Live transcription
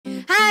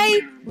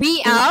Yay!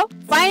 We are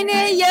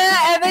final year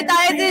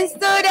advertising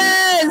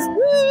students!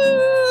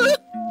 Woo!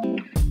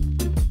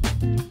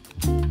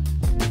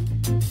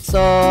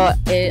 So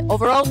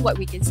overall, what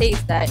we can say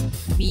is that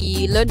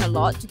we learn a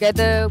lot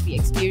together. We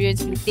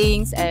experience new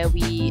things, and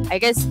I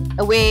guess, in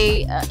a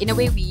way,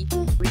 we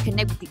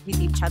reconnect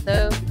with each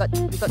other.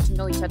 We got to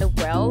know each other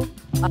well,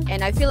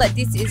 and I feel like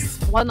this is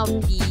one of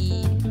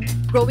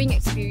the growing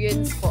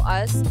experience for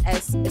us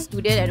as a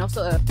student and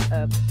also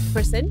a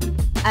person.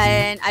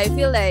 And I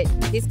feel like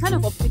this kind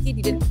of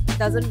opportunity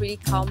doesn't really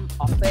come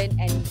often,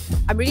 and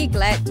I'm really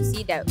glad to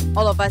see that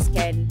all of us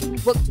can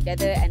work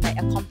together and like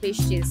accomplish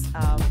this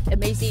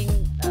amazing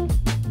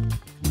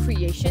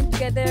creation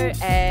together.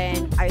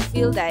 And I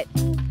feel that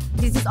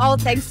this is all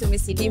thanks to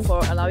Miss Cindy for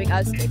allowing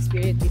us to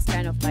experience this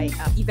kind of like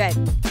event,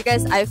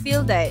 because I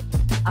feel that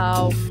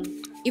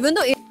even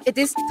though it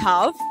is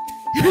tough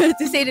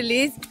to say the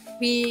least,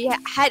 we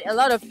had a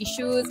lot of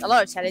issues, a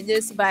lot of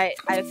challenges, but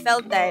I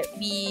felt that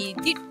we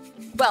did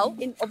well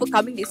in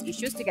overcoming these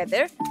issues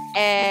together.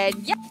 And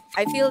yeah,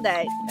 I feel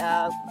that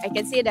I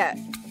can say that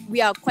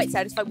we are quite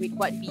satisfied with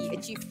what we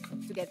achieved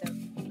together.